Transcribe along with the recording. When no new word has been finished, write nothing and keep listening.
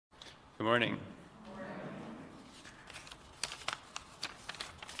Good morning.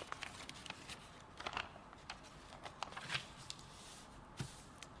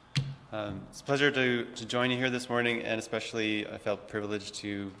 It's a pleasure to join you here this morning, and especially I felt privileged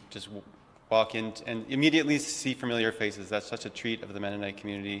to just walk in and immediately see familiar faces. That's such a treat of the Mennonite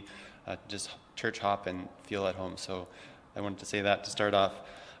community, just church hop and feel at home. So I wanted to say that to start off.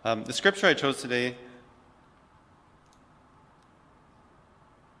 The scripture I chose today,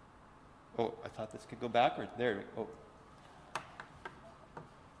 I thought this could go backward. There we go.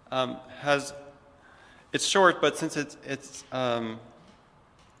 It's short, but since it's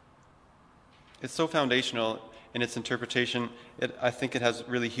so foundational in its interpretation, I think it has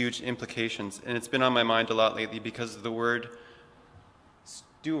really huge implications. And it's been on my mind a lot lately because the word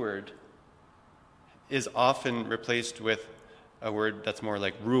steward is often replaced with a word that's more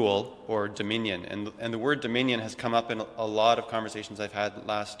like rule or dominion. And the word dominion has come up in a lot of conversations I've had in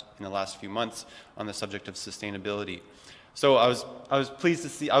the last few months on the subject of sustainability. So I was pleased to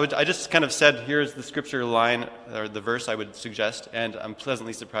see, I just kind of said, here's the scripture line, or the verse I would suggest, and I'm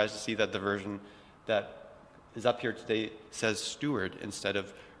pleasantly surprised to see that the version that is up here today says steward instead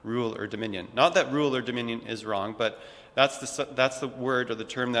of rule or dominion. Not that rule or dominion is wrong, but that's the word or the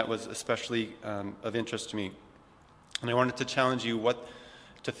term that was especially of interest to me. And I wanted to challenge you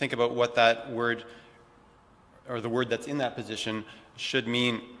to think about what that word, or the word that's in that position, should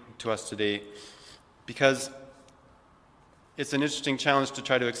mean to us today, because it's an interesting challenge to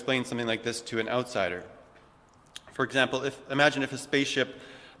try to explain something like this to an outsider. For example, imagine if a spaceship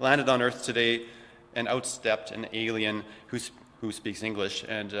landed on Earth today and outstepped an alien who speaks English,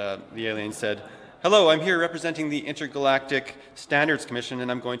 and the alien said, "Hello, I'm here representing the Intergalactic Standards Commission,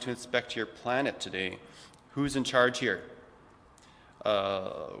 and I'm going to inspect your planet today. Who's in charge here?"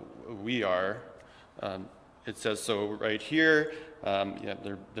 We are. It says so right here.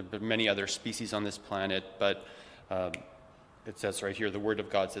 There are many other species on this planet, but it says right here, the Word of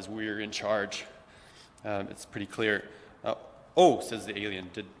God says we're in charge. It's pretty clear. Says the alien,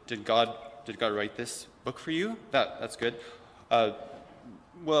 did God write this book for you? That's good.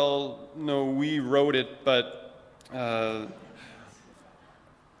 Well, no, we wrote it, but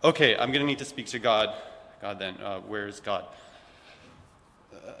okay, I'm going to need to speak to God. God then, where is God?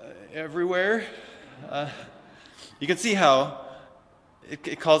 Everywhere. You can see how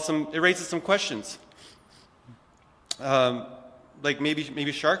it raises some questions. Like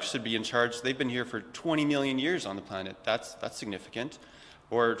maybe sharks should be in charge. They've been here for 20 million years on the planet. That's significant.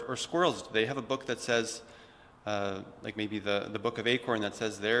 Or squirrels. They have a book that says, like maybe the Book of Acorn, that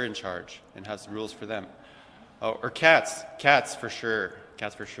says they're in charge and has rules for them. Or cats. Cats for sure.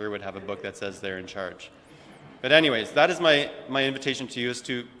 Cats for sure would have a book that says they're in charge. But anyways, that is my invitation to you, is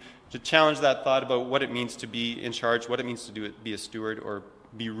to challenge that thought about what it means to be in charge, what it means to be a steward or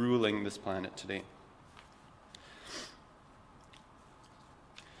be ruling this planet today.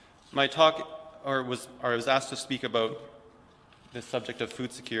 My talk, I was asked to speak about the subject of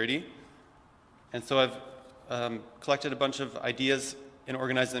food security, and so I've collected a bunch of ideas and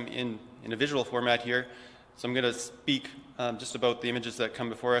organized them in a visual format here. So I'm going to speak just about the images that come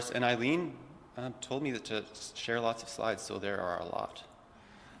before us, and Eileen told me to share lots of slides, so there are a lot.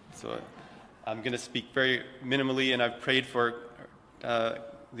 So I'm going to speak very minimally, and I've prayed for the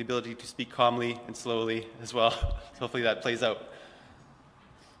ability to speak calmly and slowly as well. So hopefully that plays out.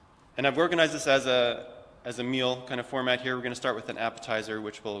 And I've organized this as a meal kind of format here. We're going to start with an appetizer,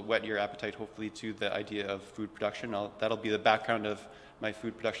 which will whet your appetite, hopefully, to the idea of food production. That'll be the background of my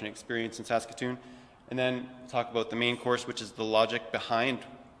food production experience in Saskatoon. And then talk about the main course, which is the logic behind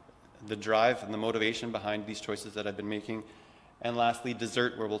the drive and the motivation behind these choices that I've been making. And lastly,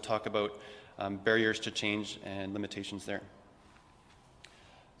 dessert, where we'll talk about barriers to change and limitations there.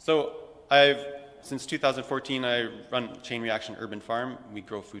 So since 2014, I run Chain Reaction Urban Farm. We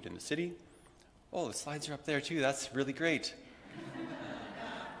grow food in the city. Oh, the slides are up there too. That's really great.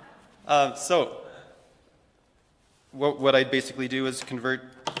 So what I basically do is convert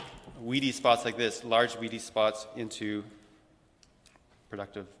weedy spots like this, large weedy spots, into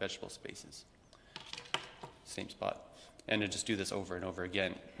productive vegetable spaces. Same spot. And I just do this over and over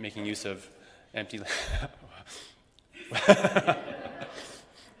again, making use of empty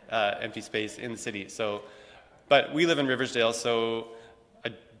space in the city. But we live in Riversdale, so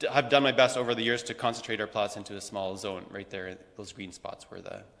I've done my best over the years to concentrate our plots into a small zone right there. Those green spots were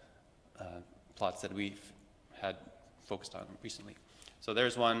the plots that we've had focused on recently. So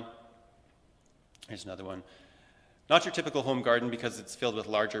there's one. Here's another one. Not your typical home garden, because it's filled with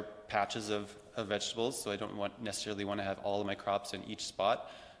larger patches of vegetables, so I don't necessarily want to have all of my crops in each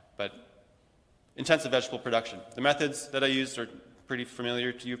spot, but intensive vegetable production. The methods that I used are pretty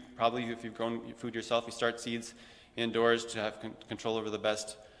familiar to you, probably if you've grown food yourself. You start seeds indoors to have control over the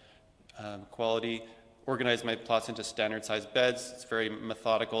best quality. Organize my plots into standard sized beds. It's very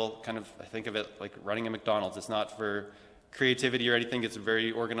methodical, kind of, I think of it like running a McDonald's. It's not for creativity or anything. It's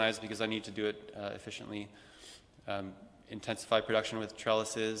very organized because I need to do it efficiently. Intensify production with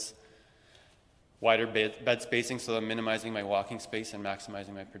trellises. Wider bed spacing, so I'm minimizing my walking space and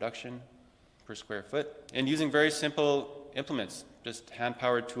maximizing my production per square foot. And using very simple implements, just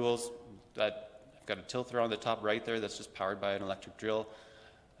hand-powered tools. That I've got a tilther on the top right there that's just powered by an electric drill.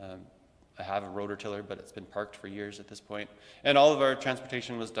 I have a rototiller, but it's been parked for years at this point. And all of our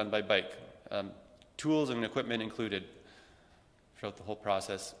transportation was done by bike. Tools and equipment included throughout the whole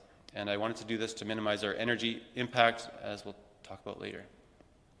process. And I wanted to do this to minimize our energy impact, as we'll talk about later.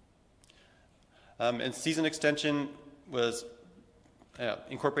 And season extension was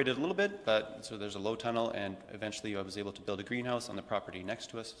incorporated a little bit, but so there's a low tunnel, and eventually I was able to build a greenhouse on the property next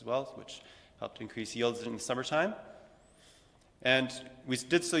to us as well, which helped increase yields in the summertime. And we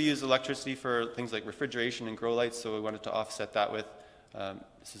did still use electricity for things like refrigeration and grow lights, so we wanted to offset that with,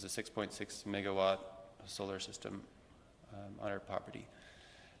 this is a 6.6 megawatt solar system on our property.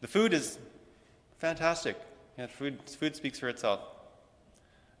 The food is fantastic. Yeah, food speaks for itself.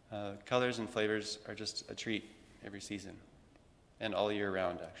 Colors and flavors are just a treat every season, and all year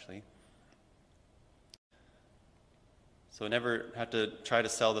round, actually. So never had to try to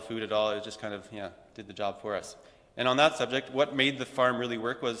sell the food at all. It just kind of, did the job for us. And on that subject, what made the farm really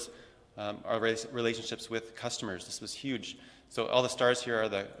work was our relationships with customers. This was huge. So all the stars here are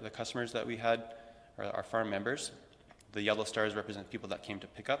the customers that we had, or our farm members. The yellow stars represent people that came to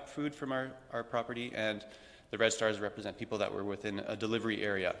pick up food from our property, and the red stars represent people that were within a delivery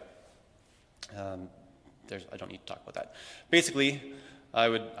area. I don't need to talk about that. Basically, I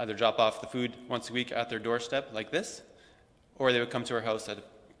would either drop off the food once a week at their doorstep like this, or they would come to our house to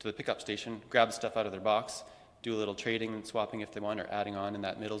the pickup station, grab the stuff out of their box, do a little trading and swapping if they want, or adding on in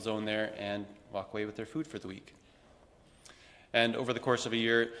that middle zone there, and walk away with their food for the week. And over the course of a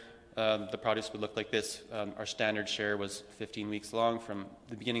year, the produce would look like this. Our standard share was 15 weeks long, from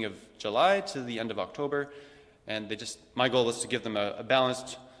the beginning of July to the end of October. And my goal was to give them a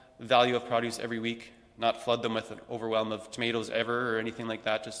balanced value of produce every week, not flood them with an overwhelm of tomatoes ever or anything like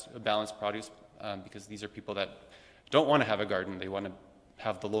that, just a balanced produce, because these are people that don't want to have a garden. They want to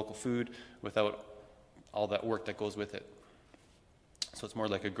have the local food without all that work that goes with it. So it's more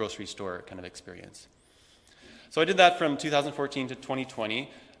like a grocery store kind of experience. So I did that from 2014 to 2020.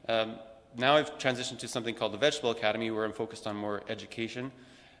 Now I've transitioned to something called the Vegetable Academy, where I'm focused on more education.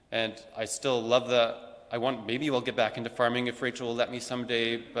 And I still love maybe we'll get back into farming if Rachel will let me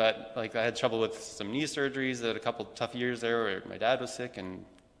someday, but I had trouble with some knee surgeries, a couple tough years there where my dad was sick, and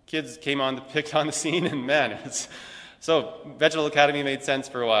kids picked on the scene, and man, so Vegetable Academy made sense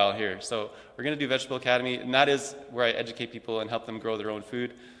for a while here. So we're going to do Vegetable Academy, and that is where I educate people and help them grow their own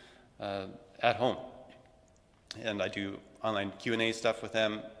food at home. And I do online Q&A stuff with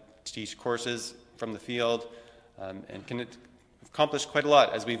them, teach courses from the field, and can accomplish quite a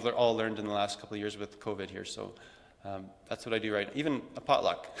lot, as we've all learned in the last couple of years with COVID here. So that's what I do, even a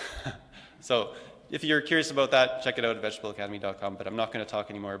potluck. So if you're curious about that, check it out at vegetableacademy.com, but I'm not going to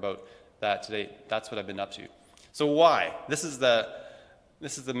talk anymore about that today. That's what I've been up to. So why? This is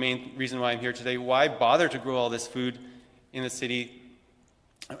the main reason why I'm here today. Why bother to grow all this food in the city?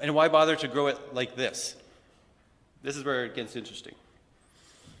 And why bother to grow it like this? This is where it gets interesting.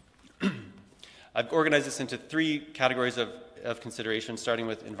 I've organized this into 3 categories of consideration, starting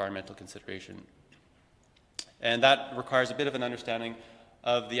with environmental consideration. And that requires a bit of an understanding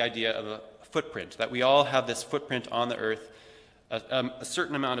of the idea of a footprint, that we all have this footprint on the earth, a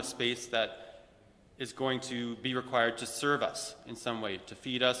certain amount of space that is going to be required to serve us in some way, to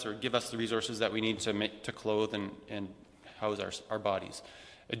feed us or give us the resources that we need to clothe and house our bodies.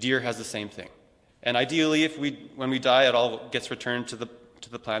 A deer has the same thing. And ideally, when we die, it all gets returned to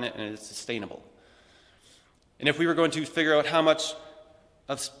the planet and it's sustainable. And if we were going to figure out how much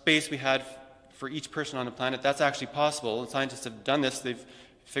of space we had for each person on the planet, that's actually possible. And scientists have done this. They've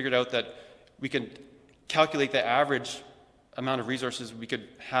figured out that we can calculate the average amount of resources we could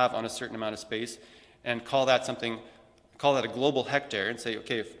have on a certain amount of space and call that a global hectare, and say,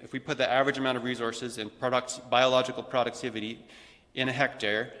 okay, if we put the average amount of resources and biological productivity in a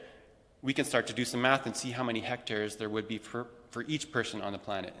hectare, we can start to do some math and see how many hectares there would be for each person on the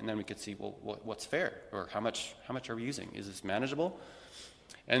planet. And then we could see, well, what's fair? Or how much are we using? Is this manageable?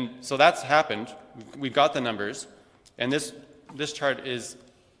 And so that's happened. We've got the numbers. And this chart is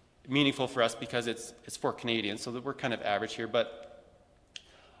meaningful for us because it's for Canadians, so that we're kind of average here. But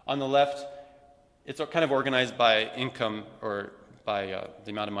on the left, it's kind of organized by income or the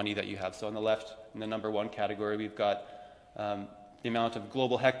amount of money that you have. So on the left, in the number 1 category, we've got the amount of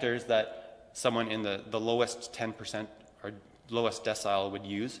global hectares that someone in the lowest 10% or lowest decile would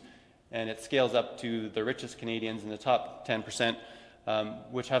use. And it scales up to the richest Canadians in the top 10%,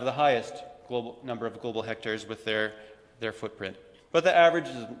 which have the highest number of global hectares with their footprint. But the average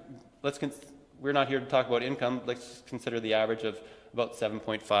is, we're not here to talk about income. Let's consider the average of about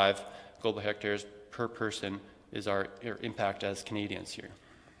 7.5 global hectares per person is our impact as Canadians here.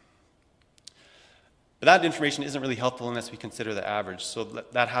 But that information isn't really helpful unless we consider the average, so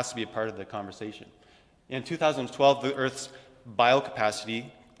that has to be a part of the conversation. In 2012, the Earth's biocapacity,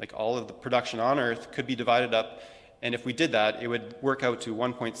 like all of the production on Earth, could be divided up, and if we did that, it would work out to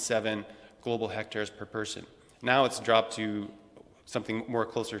 1.7 global hectares per person. Now it's dropped to something more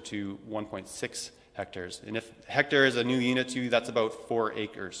closer to 1.6 hectares. And if hectare is a new unit to you, that's about 4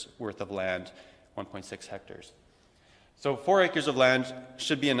 acres worth of land, 1.6 hectares. So 4 acres of land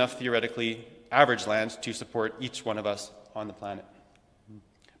should be enough, theoretically, average land, to support each one of us on the planet.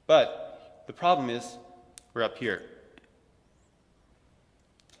 But the problem is we're up here.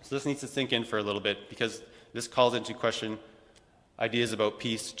 So this needs to sink in for a little bit, because this calls into question ideas about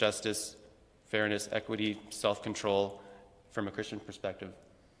peace, justice, fairness, equity, self-control from a Christian perspective.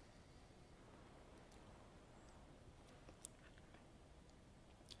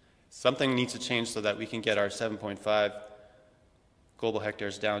 Something needs to change so that we can get our 7.5 global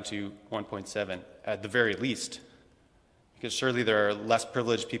hectares down to 1.7 at the very least, because surely there are less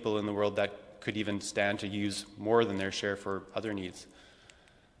privileged people in the world that could even stand to use more than their share for other needs.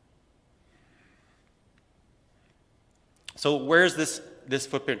 So where is this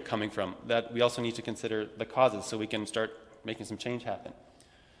footprint coming from? That we also need to consider the causes so we can start making some change happen.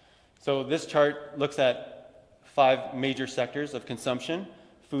 So this chart looks at 5 major sectors of consumption,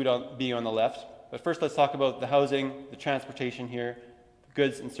 food being on the left. But first let's talk about the housing, the transportation here,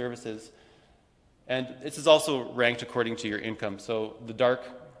 goods and services. And this is also ranked according to your income. So the dark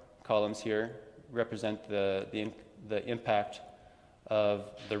columns here represent the impact of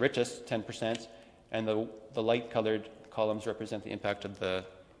the richest 10%, and the light-colored columns represent the impact of the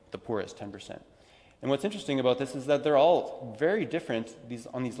poorest 10%. And what's interesting about this is that they're all very different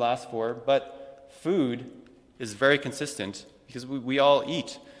on these last 4, but food is very consistent because we all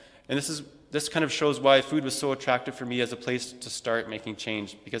eat. And this kind of shows why food was so attractive for me as a place to start making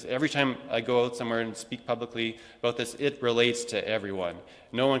change, because every time I go out somewhere and speak publicly about this, it relates to everyone.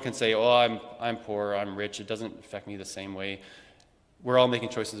 No one can say, oh, I'm poor, I'm rich, it doesn't affect me the same way. We're all making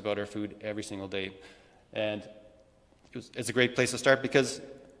choices about our food every single day. And it's a great place to start, because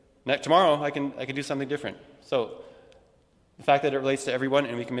tomorrow I can do something different. So the fact that it relates to everyone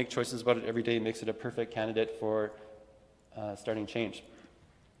and we can make choices about it every day makes it a perfect candidate for starting change.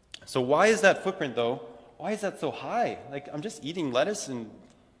 So why is that footprint, though? Why is that so high? Like, I'm just eating lettuce and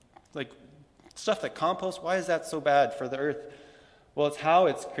like stuff that composts. Why is that so bad for the earth? Well, it's how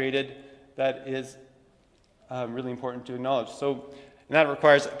it's created that is really important to acknowledge. So, and that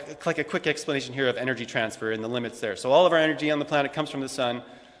requires like a quick explanation here of energy transfer and the limits there. So all of our energy on the planet comes from the sun,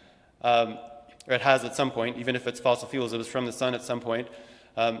 or it has at some point, even if it's fossil fuels, it was from the sun at some point,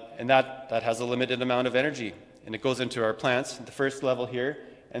 and that has a limited amount of energy, and it goes into our plants at the first level here.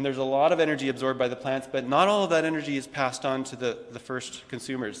 And there's a lot of energy absorbed by the plants, but not all of that energy is passed on to the first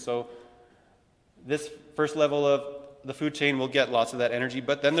consumers. So this first level of the food chain will get lots of that energy,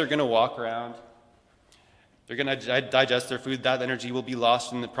 but then they're going to walk around. They're going to digest their food. That energy will be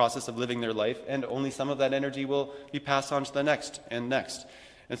lost in the process of living their life, and only some of that energy will be passed on to the next and next.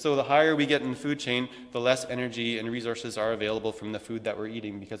 And so the higher we get in the food chain, the less energy and resources are available from the food that we're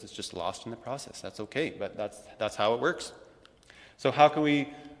eating, because it's just lost in the process. That's okay, but that's how it works. So how can we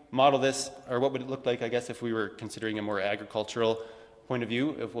model this, or what would it look like, I guess, if we were considering a more agricultural point of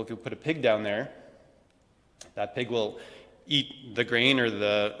view? If we put a pig down there, that pig will eat the grain or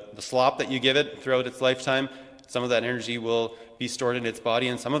the slop that you give it throughout its lifetime. Some of that energy will be stored in its body,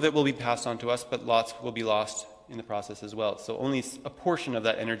 and some of it will be passed on to us, but lots will be lost in the process as well. So only a portion of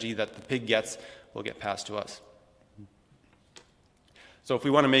that energy that the pig gets will get passed to us. So if we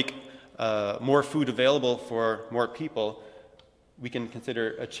want to make more food available for more people, we can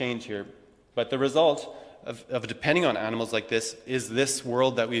consider a change here. But the result of depending on animals like this is this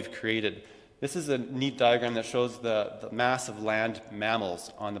world that we've created. This is a neat diagram that shows the mass of land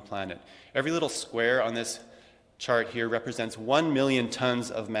mammals on the planet. Every little square on this chart here represents 1 million tons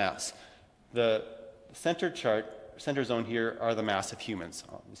of mass. The center zone here are the mass of humans.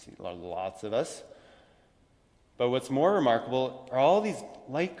 Obviously, lots of us. But what's more remarkable are all these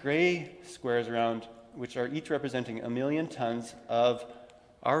light gray squares around, which are each representing 1 million tons of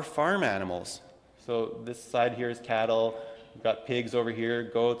our farm animals. So this side here is cattle, We've got pigs over here,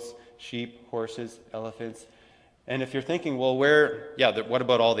 goats, sheep, horses, elephants. And if you're thinking, well, what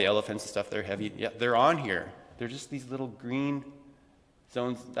about all the elephants and stuff? They're heavy. Yeah, they're on here. They're just these little green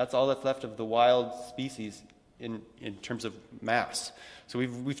zones. That's all that's left of the wild species in terms of mass. So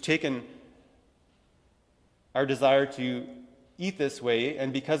we've taken our desire to eat this way,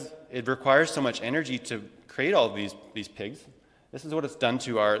 and because it requires so much energy to create all of these pigs, this is what it's done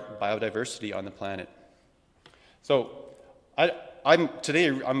to our biodiversity on the planet. So I'm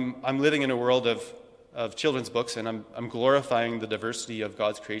living in a world of children's books, and I'm glorifying the diversity of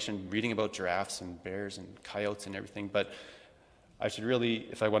God's creation, reading about giraffes and bears and coyotes and everything. But I should really,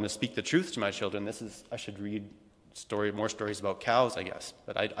 if I want to speak the truth to my children, I should read more stories about cows, I guess.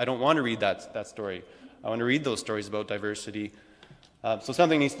 But I don't want to read that story. I want to read those stories about diversity. So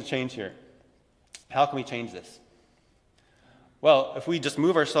something needs to change here. How can we change this? Well, if we just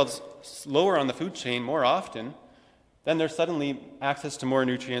move ourselves lower on the food chain more often, then there's suddenly access to more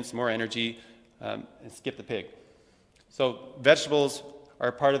nutrients, more energy, and skip the pig. So vegetables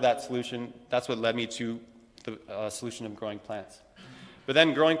are part of that solution. That's what led me to the solution of growing plants. But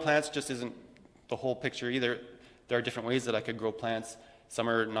then growing plants just isn't the whole picture either. There are different ways that I could grow plants. Some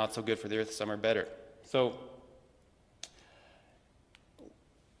are not so good for the earth, some are better. So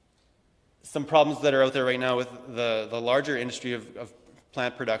some problems that are out there right now with the larger industry of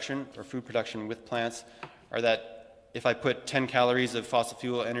plant production or food production with plants are that if I put 10 calories of fossil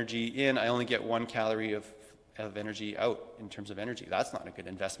fuel energy in, I only get 1 calorie of energy out in terms of energy. That's not a good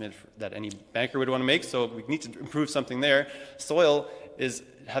investment that any banker would want to make, so we need to improve something there. Soil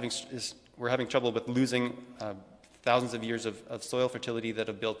we're having trouble with losing thousands of years of soil fertility that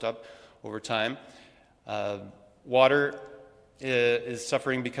have built up over time. Water is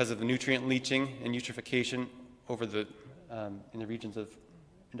suffering because of the nutrient leaching and eutrophication in the regions of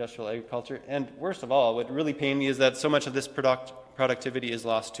industrial agriculture. And worst of all, what really pained me is that so much of this productivity is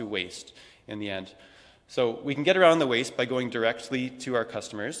lost to waste in the end. So we can get around the waste by going directly to our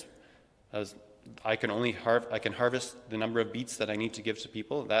customers. As I can harvest the number of beets that I need to give to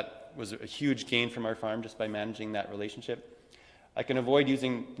people. That was a huge gain from our farm just by managing that relationship. I can avoid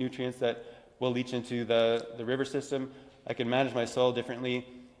using nutrients that will leach into the river system. I can manage my soil differently.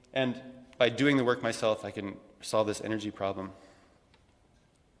 And by doing the work myself, I can solve this energy problem.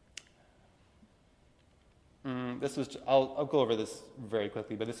 I'll go over this very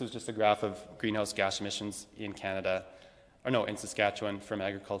quickly, but this was just a graph of greenhouse gas emissions in in Saskatchewan from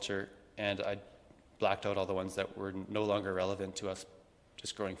agriculture, and I blacked out all the ones that were no longer relevant to us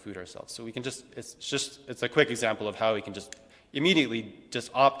just growing food ourselves. So we can it's a quick example of how we can just immediately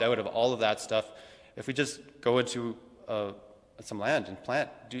just opt out of all of that stuff if we just go into some land and plant,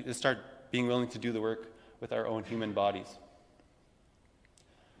 and start being willing to do the work with our own human bodies.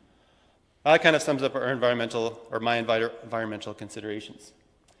 That kind of sums up my environmental considerations.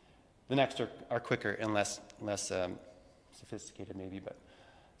 The next are quicker and less sophisticated maybe. But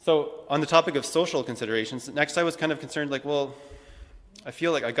so on the topic of social considerations, next I was kind of concerned, I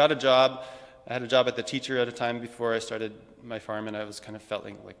feel like I got a job. I had a job at the teacher at a time before I started my farm, and I was kind of felt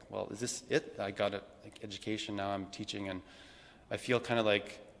like, well, is this it? I got education, now I'm teaching, and I feel kind of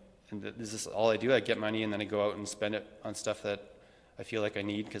is this all I do? I get money and then I go out and spend it on stuff that I feel like I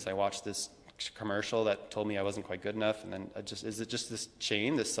need because I watched this commercial that told me I wasn't quite good enough, and then is it just this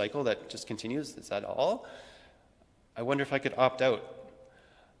chain, this cycle that just continues? Is that all? I wonder if I could opt out.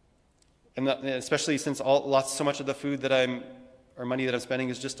 And especially since so much of the food or money that I'm spending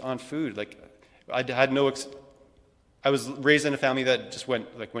is just on food. I was raised in a family that just went,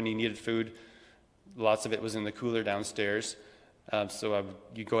 when you needed food, lots of it was in the cooler downstairs. So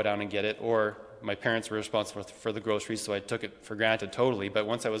you go down and get it, or my parents were responsible for the groceries, so I took it for granted totally. But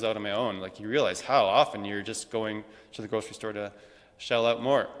once I was out on my own, you realize how often you're just going to the grocery store to shell out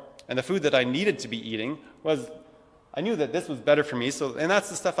more. And the food that I needed to be eating I knew that this was better for me, and that's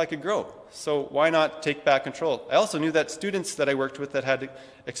the stuff I could grow. So why not take back control? I also knew that students that I worked with that had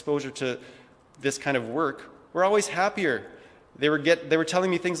exposure to this kind of work were always happier. They were telling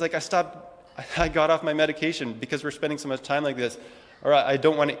me things like, I got off my medication because we're spending so much time like this, or I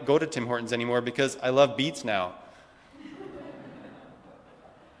don't want to go to Tim Hortons anymore because I love beets now.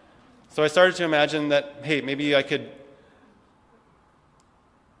 So I started to imagine that, hey, maybe I could.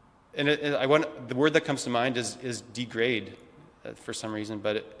 And the word that comes to mind is degrade for some reason,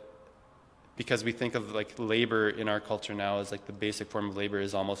 because we think of labor in our culture now as the basic form of labor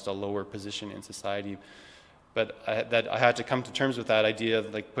is almost a lower position in society. But I had to come to terms with that idea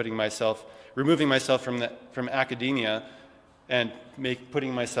of removing myself from academia and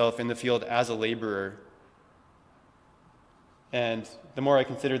putting myself in the field as a laborer. And the more I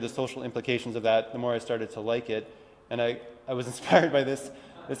considered the social implications of that, the more I started to like it. And I I was inspired by this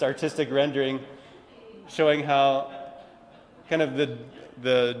artistic rendering showing how kind of the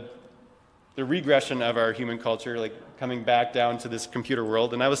regression of our human culture, like coming back down to this computer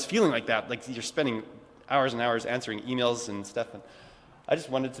world. And I was feeling like that, like you're spending hours and hours answering emails and stuff. And I just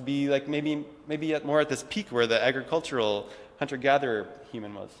wanted to be like maybe more at this peak where the agricultural hunter-gatherer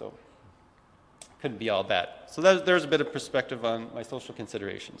human was. So couldn't be all bad. So there's a bit of perspective on my social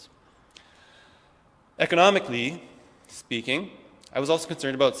considerations. Economically speaking, I was also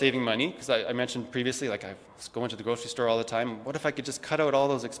concerned about saving money, because I mentioned previously, like I was going to the grocery store all the time. What if I could just cut out all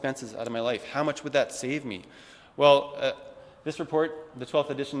those expenses out of my life? How much would that save me? Well, this report, the 12th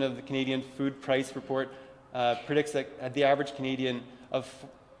edition of the Canadian Food Price Report, predicts that the average Canadian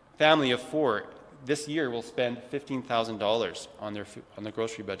family of 4 this year will spend $15,000 on their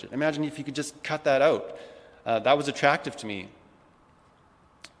grocery budget. Imagine if you could just cut that out. That was attractive to me.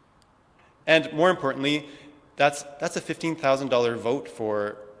 And more importantly, that's a $15,000 vote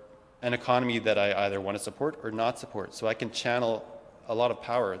for an economy that I either want to support or not support. So I can channel a lot of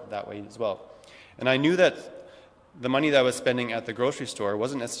power that way as well. And I knew that the money that I was spending at the grocery store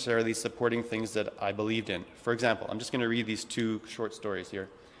wasn't necessarily supporting things that I believed in. For example, I'm just going to read these 2 short stories here.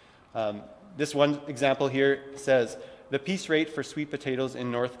 This one example here says, the piece rate for sweet potatoes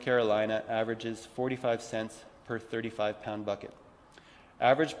in North Carolina averages 45 cents per 35-pound bucket.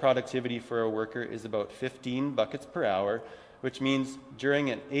 Average productivity for a worker is about 15 buckets per hour, which means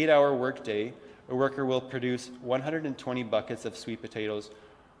during an 8-hour workday, a worker will produce 120 buckets of sweet potatoes,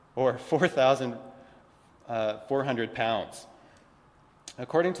 or 4,400 pounds.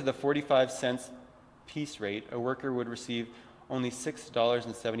 According to the 45 cents piece rate, a worker would receive only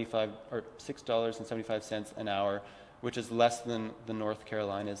 $6.75 an hour, which is less than the North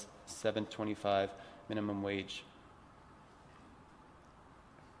Carolina's $7.25 minimum wage.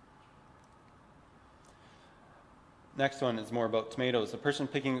 Next one is more about tomatoes. A person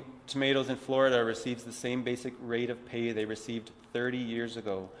picking tomatoes in Florida receives the same basic rate of pay they received 30 years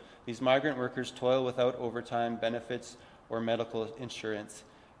ago. These migrant workers toil without overtime benefits or medical insurance.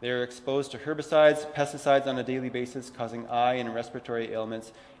 They are exposed to herbicides, pesticides on a daily basis, causing eye and respiratory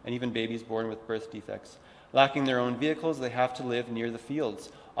ailments, and even babies born with birth defects. Lacking their own vehicles, they have to live near the fields,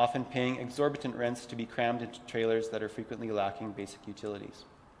 often paying exorbitant rents to be crammed into trailers that are frequently lacking basic utilities.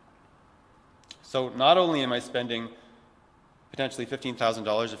 So not only am I spending potentially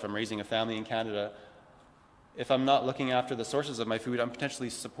 $15,000 if I'm raising a family in Canada, if I'm not looking after the sources of my food, I'm potentially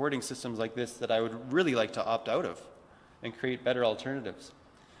supporting systems like this that I would really like to opt out of and create better alternatives.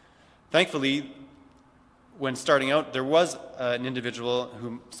 Thankfully, when starting out, there was an individual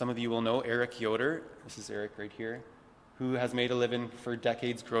whom some of you will know, Eric Yoder. This is Eric right here, who has made a living for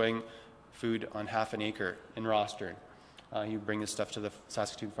decades growing food on half an acre in Rostern. He would bring this stuff to the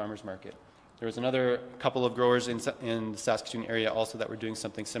Saskatoon Farmers Market. There was another couple of growers in the Saskatoon area also that were doing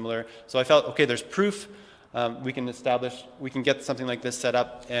something similar. So I felt, okay, there's proof. We can get something like this set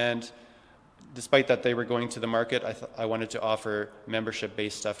up. And despite that they were going to the market, I wanted to offer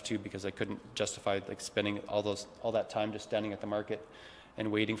membership-based stuff too, because I couldn't justify like spending all that time just standing at the market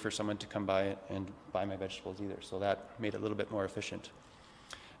and waiting for someone to come by and buy my vegetables either. So that made it a little bit more efficient.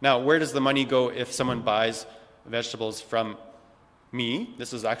 Now, where does the money go if someone buys vegetables from me?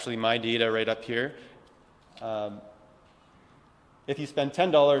 This is actually my data right up here. If you spend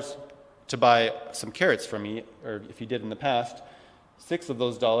 $10 to buy some carrots from me, or if you did in the past, $6 of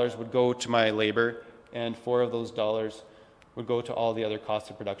those dollars would go to my labor, and $4 of those dollars would go to all the other costs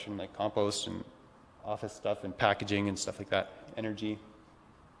of production, like compost and office stuff and packaging and stuff like that, energy.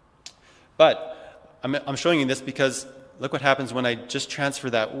 But I'm showing you this because look what happens when I just transfer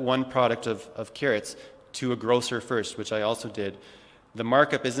that one product of carrots to a grocer first, which I also did. The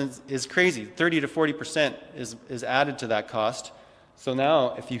markup is crazy. 30 to 40% is added to that cost. So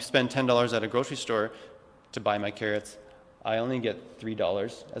now if you spend $10 at a grocery store to buy my carrots, I only get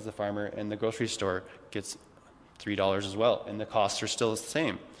 $3 as a farmer, and the grocery store gets $3 as well, and the costs are still the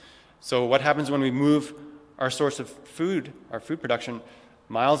same. So what happens when we move our source of food, our food production,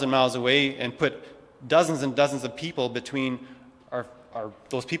 miles and miles away and put dozens and dozens of people between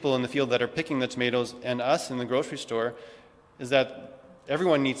those people in the field that are picking the tomatoes and us in the grocery store, is that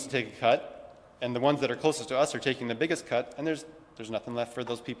everyone needs to take a cut, and the ones that are closest to us are taking the biggest cut, and there's nothing left for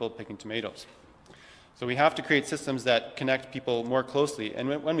those people picking tomatoes. So we have to create systems that connect people more closely,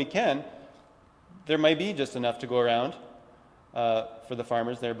 and when we can, there might be just enough to go around for the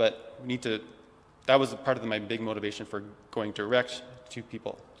farmers there, but we need to. That was part of my big motivation for going direct to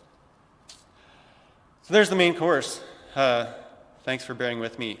people. So there's the main course. Thanks for bearing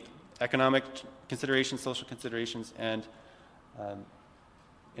with me. Economic considerations, social considerations, and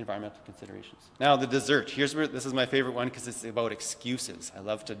environmental considerations. Now, the dessert. This is my favorite one because it's about excuses. I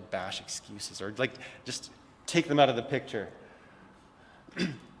love to bash excuses or like just take them out of the picture.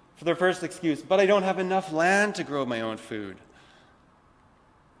 For their first excuse, but I don't have enough land to grow my own food.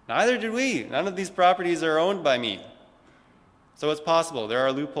 Neither did we. None of these properties are owned by me. So it's possible. There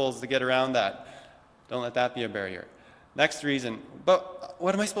are loopholes to get around that. Don't let that be a barrier. Next reason, but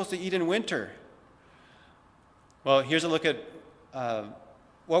what am I supposed to eat in winter? Well, here's a look at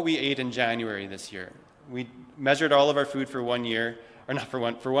what we ate in January this year. We measured all of our food for 1 year, or not for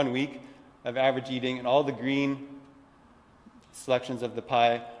 1 week of average eating, and all the green selections of the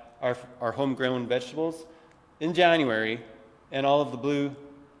pie are homegrown vegetables in January, and all of the blue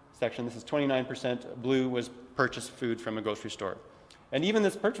section, this is 29% blue, was purchased food from a grocery store. And even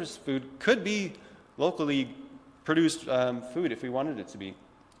this purchased food could be locally produced food if we wanted it to be.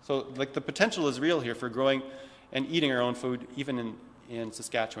 So like the potential is real here for growing and eating our own food, even in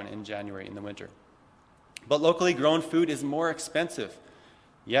Saskatchewan in January in the winter. But locally grown food is more expensive.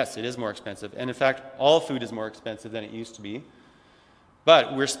 Yes, it is more expensive. And in fact, all food is more expensive than it used to be.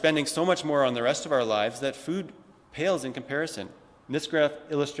 But we're spending so much more on the rest of our lives that food pales in comparison. And this graph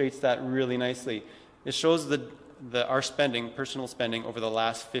illustrates that really nicely. It shows our spending, personal spending, over the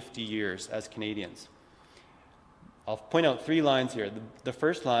last 50 years as Canadians. I'll point out 3 lines here. The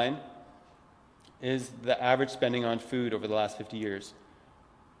first line is the average spending on food over the last 50 years.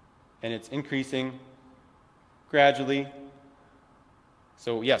 And it's increasing gradually.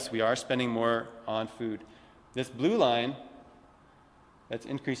 So yes, we are spending more on food. This blue line that's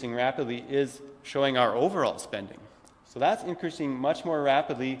increasing rapidly is showing our overall spending. So that's increasing much more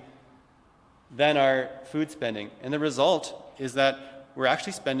rapidly than our food spending. And the result is that we're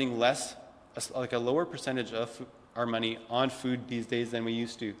actually spending less, like a lower percentage of our money on food these days than we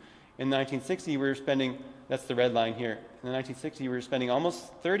used to. In 1960, we were spending, that's the red line here, in 1960 we were spending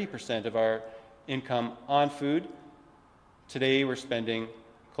almost 30% of our income on food. Today we're spending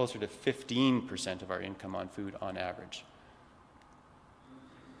closer to 15% of our income on food on average.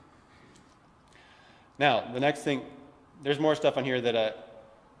 Now, the next thing, there's more stuff on here that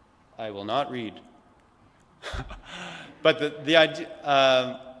I will not read. But the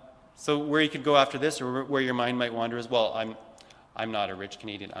idea, so where you could go after this, or where your mind might wander as well, I'm not a rich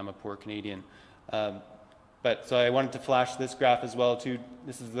Canadian, I'm a poor Canadian. But so I wanted to flash this graph as well too.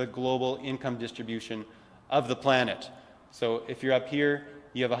 This is the global income distribution of the planet. So if you're up here,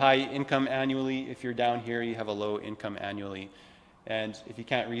 you have a high income annually. If you're down here, you have a low income annually. And if you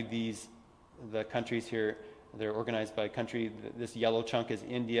can't read the countries here, they're organized by country. This yellow chunk is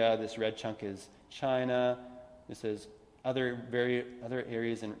India, this red chunk is China, this is other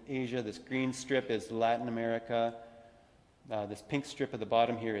areas in Asia, this green strip is Latin America, this pink strip at the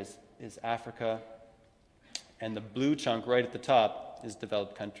bottom here is Africa, and the blue chunk right at the top is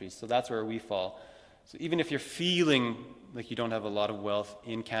developed countries. So that's where we fall. So even if you're feeling like you don't have a lot of wealth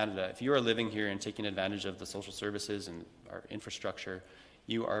in Canada, if you are living here and taking advantage of the social services and our infrastructure,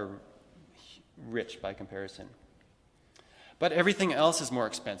 you are rich by comparison. But everything else is more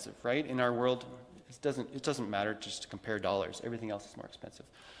expensive, right? In our world, it doesn't matter just to compare dollars. Everything else is more expensive.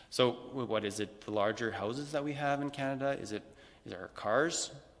 So what is it? The larger houses that we have in Canada? Is it our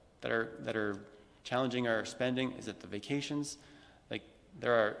cars that are challenging our spending? Is it the vacations? Like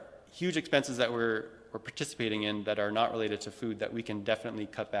there are huge expenses that we're participating in that are not related to food that we can definitely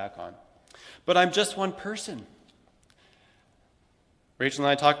cut back on. But I'm just one person. Rachel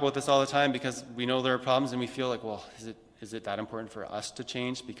and I talk about this all the time because we know there are problems and we feel like, well, is it that important for us to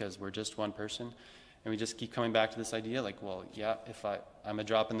change because we're just one person? And we just keep coming back to this idea like, well, yeah, if I'm a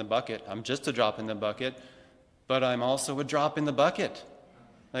drop in the bucket, I'm just a drop in the bucket, but I'm also a drop in the bucket.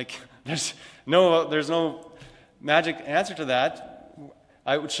 Like, there's no magic answer to that.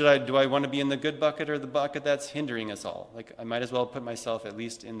 Do I want to be in the good bucket or the bucket that's hindering us all? Like, I might as well put myself at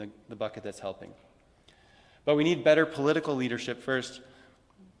least in the bucket that's helping. But we need better political leadership first.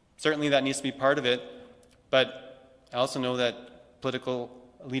 Certainly that needs to be part of it, but I also know that political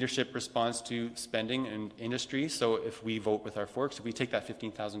leadership responds to spending and industry. So if we vote with our forks, if we take that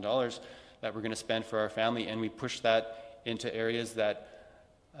 $15,000 that we're going to spend for our family and we push that into areas that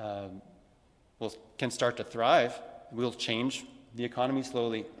can start to thrive, we'll change the economy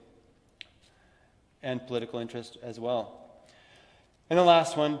slowly, and political interest as well. And the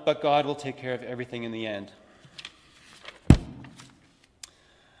last one, but God will take care of everything in the end.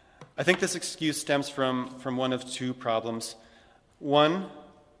 I think this excuse stems from one of two problems. One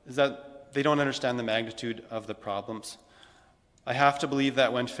is that they don't understand the magnitude of the problems. I have to believe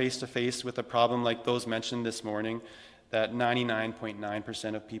that when face to face with a problem like those mentioned this morning, that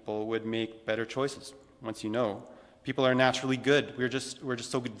 99.9% of people would make better choices once you know People are naturally good. We're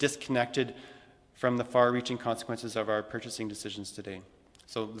just so disconnected from the far-reaching consequences of our purchasing decisions today.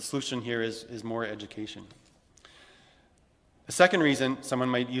 So the solution here is more education. The second reason someone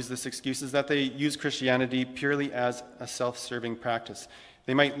might use this excuse is that they use Christianity purely as a self-serving practice.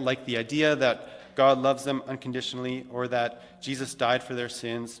 They might like the idea that God loves them unconditionally or that Jesus died for their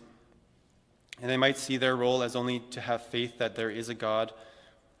sins, and they might see their role as only to have faith that there is a God.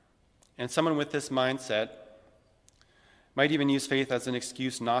 And someone with this mindset might even use faith as an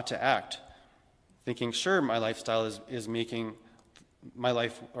excuse not to act, thinking, sure, my lifestyle is making my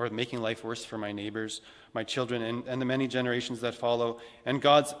life or making life worse for my neighbors, my children, and the many generations that follow, and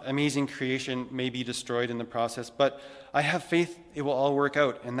God's amazing creation may be destroyed in the process, but I have faith it will all work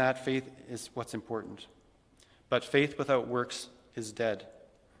out, and that faith is what's important. But faith without works is dead.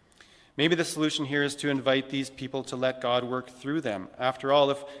 Maybe the solution here is to invite these people to let God work through them. After all,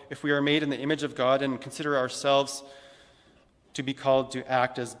 if we are made in the image of God and consider ourselves to be called to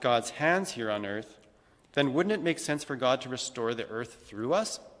act as God's hands here on earth, then wouldn't it make sense for God to restore the earth through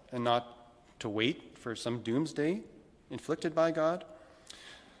us and not to wait for some doomsday inflicted by God?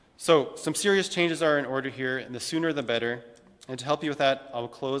 So some serious changes are in order here, and the sooner the better. And to help you with that, I'll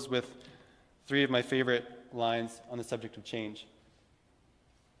close with 3 of my favorite lines on the subject of change.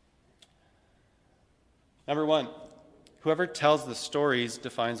 Number 1, whoever tells the stories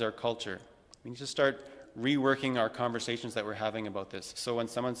defines our culture. We need to start reworking our conversations that we're having about this. So when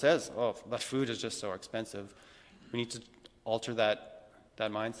someone says, oh, the food is just so expensive, we need to alter that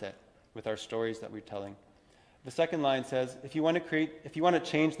mindset with our stories that we're telling. The second line says, if you want to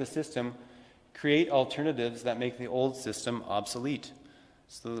change the system, create alternatives that make the old system obsolete,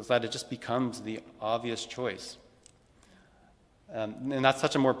 so that it just becomes the obvious choice. And that's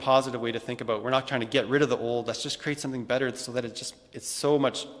such a more positive way to think about it. We're not trying to get rid of the old, let's just create something better so that it's so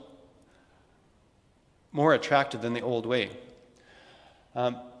much more attractive than the old way.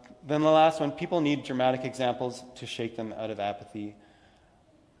 Then the last one, people need dramatic examples to shake them out of apathy.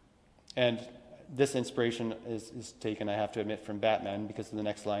 And this inspiration is taken, I have to admit, from Batman, because the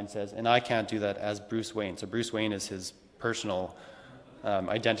next line says, and I can't do that as Bruce Wayne. So Bruce Wayne is his personal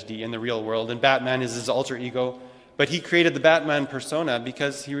identity in the real world, and Batman is his alter ego. But he created the Batman persona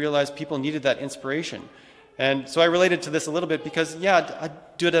because he realized people needed that inspiration. And so I related to this a little bit because,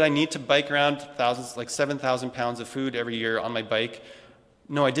 I need to bike around thousands, like 7,000 pounds of food every year on my bike?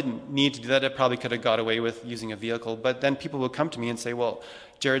 No, I didn't need to do that. I probably could have got away with using a vehicle. But then people will come to me and say, well,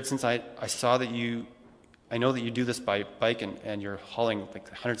 Jared, since I saw that I know that you do this by bike and you're hauling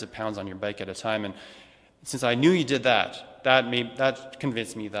like hundreds of pounds on your bike at a time. And since I knew you did that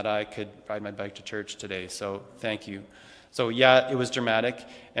convinced me that I could ride my bike to church today. So thank you. So it was dramatic,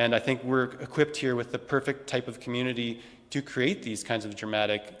 and I think we're equipped here with the perfect type of community to create these kinds of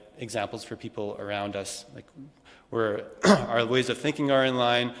dramatic examples for people around us. Like our ways of thinking are in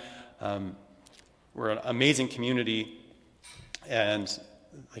line. We're an amazing community, and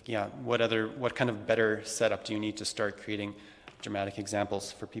what kind of better setup do you need to start creating dramatic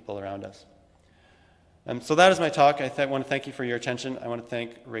examples for people around us? So that is my talk. I want to thank you for your attention. I want to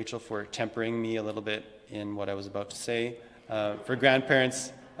thank Rachel for tempering me a little bit in what I was about to say. For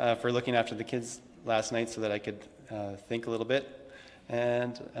grandparents, for looking after the kids last night so that I could think a little bit.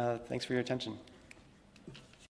 And thanks for your attention.